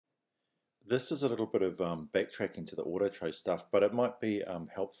This is a little bit of backtracking to the auto trace stuff, but it might be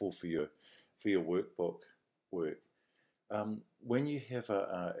helpful for your workbook work. When you have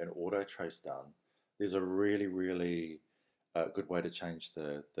an auto trace done, there's a really good way to change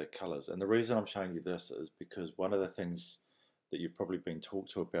the colors. And the reason I'm showing you this is because one of the things that you've probably been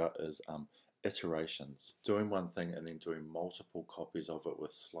talked to about is iterations, doing one thing and then doing multiple copies of it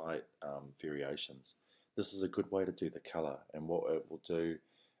with slight variations. This is a good way to do the color, and what it will do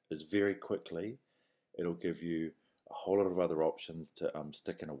is very quickly it'll give you a whole lot of other options to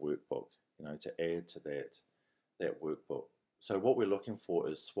stick in a workbook, to add to that workbook. So what we're looking for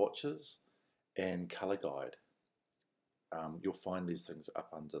is swatches and color guide. You'll find these things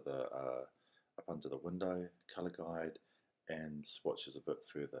up under the window, color guide, and swatches a bit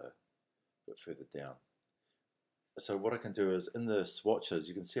further down. So what I can do is in the swatches,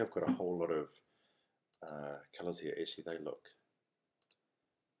 you can see I've got a whole lot of colors here. Actually, they look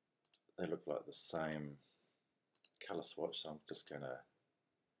like the same color swatch, so I'm just going to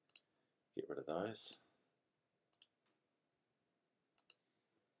get rid of those.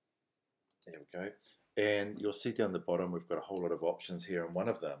 There we go. And you'll see down the bottom we've got a whole lot of options here, and one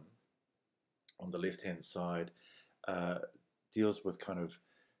of them on the left hand side deals with kind of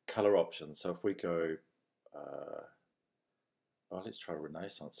color options. So if we go, let's try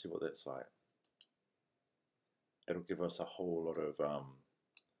Renaissance, see what that's like. It'll give us a whole lot of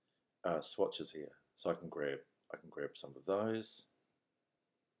swatches here. So I can grab some of those.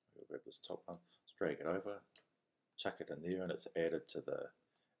 We'll grab this top one, let's drag it over, chuck it in there, and it's added to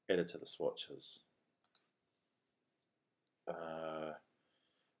the swatches.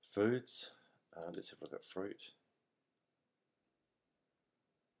 Foods. Let's have a look at fruit.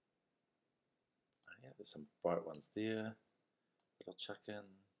 Yeah, there's some bright ones there that I'll chuck in.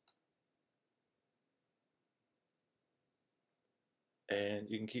 And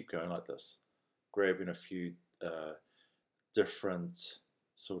you can keep going like this, grabbing a few different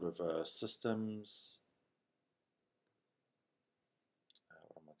sort of systems.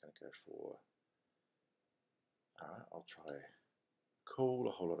 What am I going to go for? Alright, I'll try cool,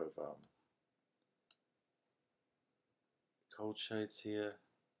 a whole lot of cold shades here.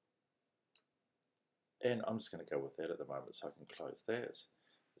 And I'm just going to go with that at the moment, so I can close that.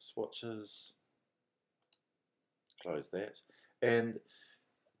 The swatches, close that. And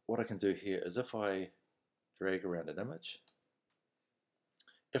what I can do here is if I drag around an image,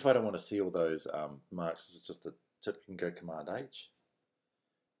 if I don't want to see all those marks, this is just a tip, you can go Command H,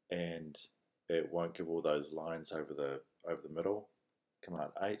 and it won't give all those lines over the middle.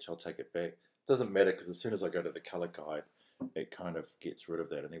 Command H, I'll take it back. Doesn't matter, because as soon as I go to the color guide, it kind of gets rid of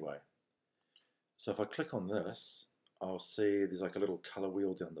that anyway. So if I click on this, I'll see there's like a little color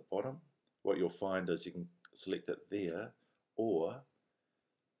wheel down the bottom. What you'll find is you can select it there, or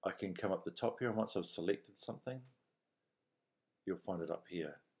I can come up the top here, and once I've selected something, you'll find it up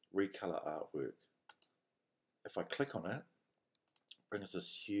here, recolor artwork. If I click on it, it brings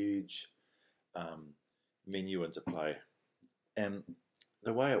this huge menu into play. And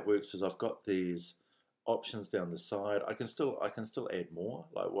the way it works is I've got these options down the side. I can still add more.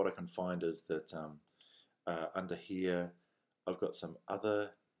 Like what I can find is that under here I've got some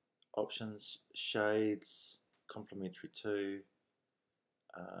other options, shades, complementary to.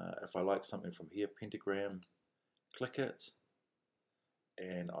 If I like something from here, pentagram, click it,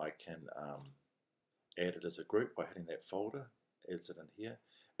 and I can add it as a group by hitting that folder, adds it in here.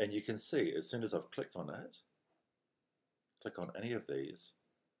 And you can see as soon as I've clicked on it, click on any of these,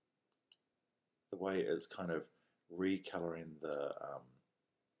 the way it's kind of recoloring the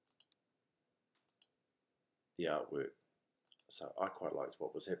artwork. So I quite liked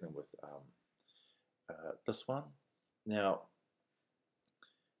what was happening with this one. Now,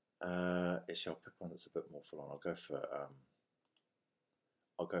 actually, I'll pick one that's a bit more full on.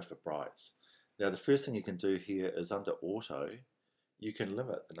 I'll go for brights. Now, the first thing you can do here is under auto, you can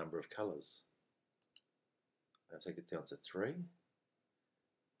limit the number of colors. I'll take it down to 3,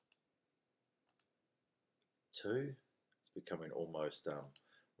 2. It's becoming almost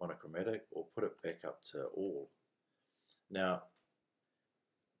monochromatic, or put it back up to all. Now,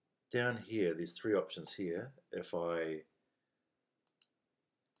 down here, there's 3 options here. If I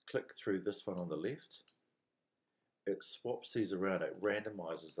click through this one on the left, it swaps these around, it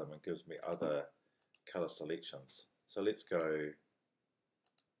randomizes them and gives me other color selections. So let's go,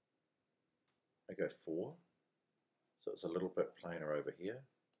 I go 4, so it's a little bit plainer over here.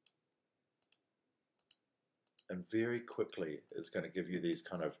 And very quickly it's going to give you these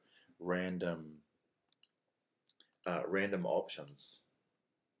kind of random options.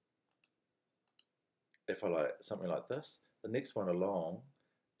 If I like something like this, the next one along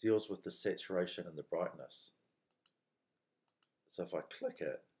deals with the saturation and the brightness. So if I click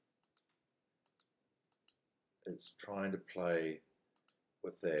it, it's trying to play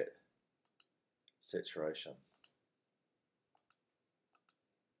with that saturation.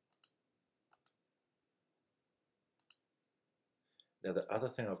 Now the other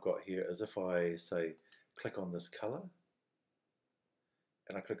thing I've got here is if I say click on this color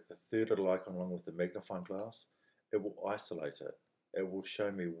and I click the third little icon along with the magnifying glass, it will isolate it. It will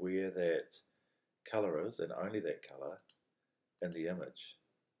show me where that color is and only that color in the image.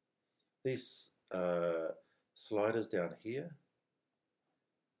 These sliders down here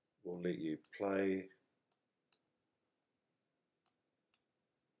will let you play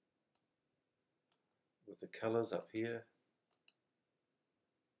with the colors up here.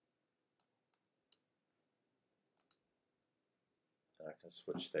 And I can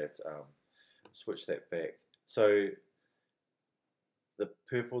switch that back. So the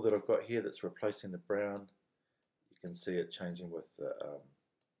purple that I've got here that's replacing the brown, you can see it changing with the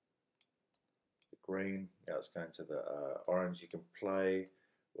green. Now it's going to the orange. You can play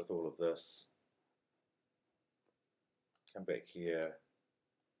with all of this. Come back here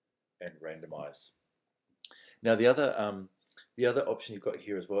and randomize. Now the other option you've got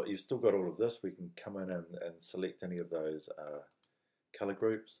here as well, you've still got all of this. We can come in and select any of those color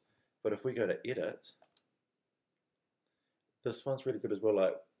groups. But if we go to edit, this one's really good as well.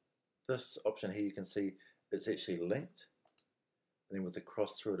 Like this option here, you can see it's actually linked, and then with the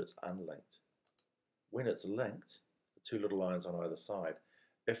cross through it, it's unlinked. When it's linked, the two little lines on either side,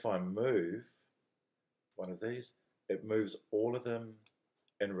 if I move one of these, it moves all of them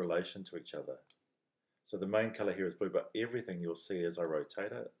in relation to each other. So the main color here is blue, but everything you'll see as I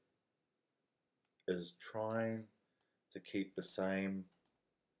rotate it is trying to keep the same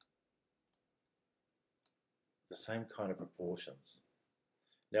kind of proportions.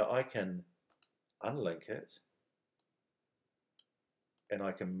 Now I can unlink it and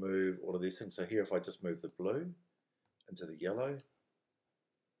I can move all of these things. So here if I just move the blue into the yellow,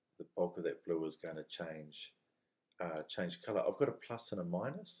 the bulk of that blue is going to change color. I've got a plus and a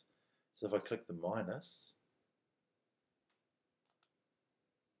minus. So if I click the minus,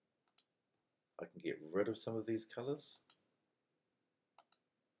 I can get rid of some of these colors.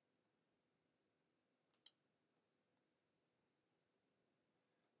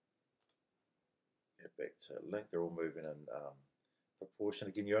 Back to link, they're all moving in proportion.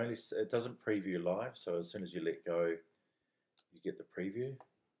 Again, it doesn't preview live, so as soon as you let go, you get the preview.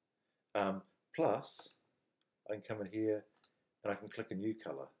 Plus, I can come in here and I can click a new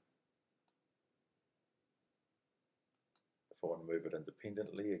color. If I want to move it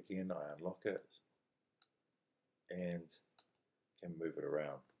independently, again, I unlock it and can move it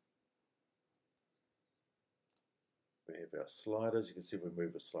around. We have our sliders. You can see if we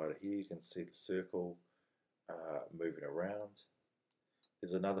move a slider here, you can see the circle moving around.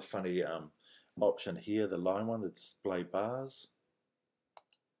 There's another funny option here, the line one, the display bars.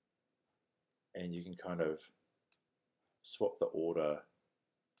 And you can kind of swap the order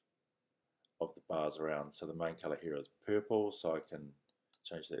of the bars around. So the main color here is purple, so I can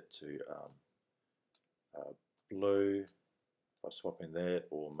change that to blue by swapping that,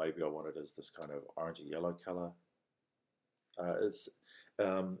 or maybe I want it as this kind of orangey yellow color.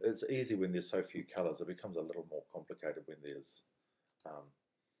 It's easy when there's so few colors. It becomes a little more complicated when there's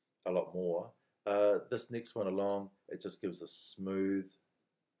a lot more. This next one along, it just gives a smooth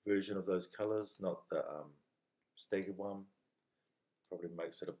version of those colors, not the staggered one. Probably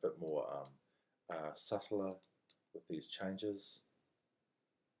makes it a bit more subtler with these changes.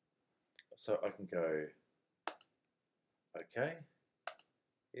 So I can go OK,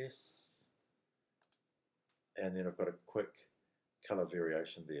 yes, and then I've got a quick color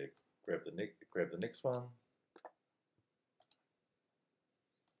variation there. Grab the next one,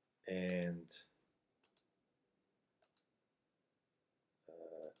 and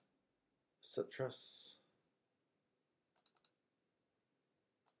citrus.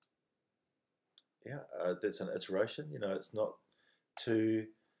 Yeah, that's an iteration. You know, it's not too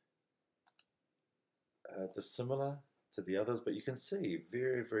dissimilar to the others, but you can see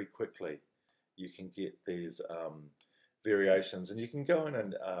very, very quickly you can get these variations, and you can go in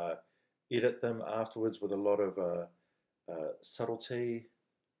and edit them afterwards with a lot of subtlety.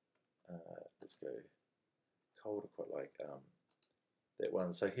 Let's go cold. I quite like that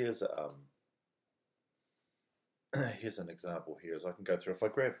one. So here's here's an example here. As I can go through, if I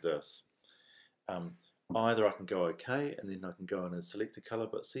grab this, either I can go OK, and then I can go in and select a color.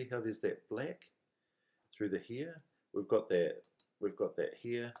 But see how there's that black through the here. We've got that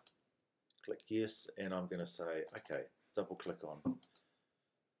here. Click yes, and I'm going to say OK. Double click on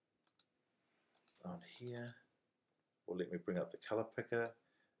here, will let me bring up the color picker,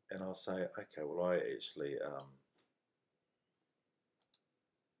 and I'll say, okay, well I actually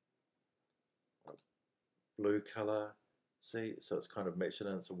blue color. See, so it's kind of matching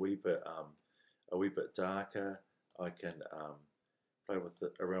in. It's a wee bit darker. I can play with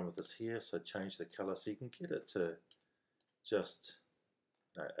it around with this here. So change the color so you can get it to just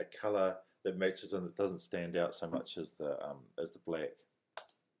a color that matches and it doesn't stand out so much as the black.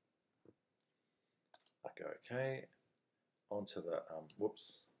 I go okay. Onto the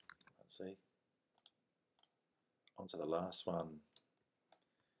whoops. Let's see. Onto the last one.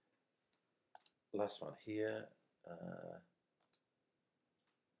 Last one here.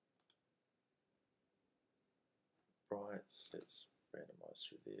 Brights. Let's randomize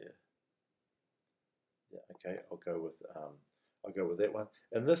through there. Yeah. Okay. I'll go with that one.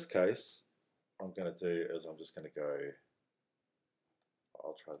 In this case, what I'm going to do is I'm just going to go.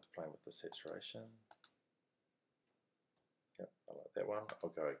 I'll try playing with the saturation. Yep, I like that one. I'll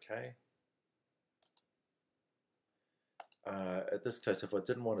go okay. At this case, if I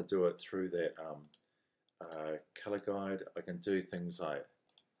didn't want to do it through that color guide, I can do things like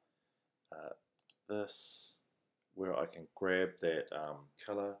this, where I can grab that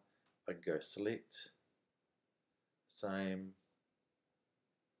color. I can go select, same,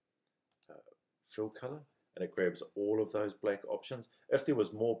 fill color, and it grabs all of those black options. If there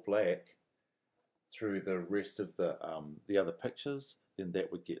was more black through the rest of the other pictures, then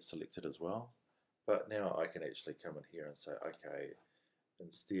that would get selected as well. But now I can actually come in here and say, okay,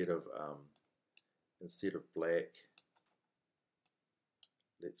 instead of black,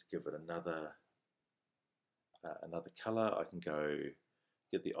 let's give it another color. I can go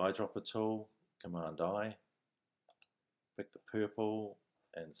get the eyedropper tool, Command I, pick the purple,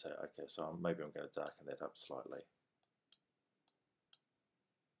 and say, okay, so maybe I'm going to darken that up slightly.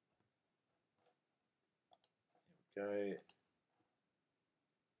 There we go.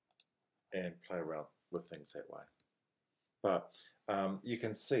 And play around with things that way. But you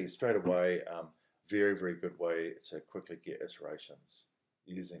can see straight away, very, very good way to quickly get iterations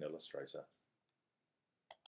using Illustrator.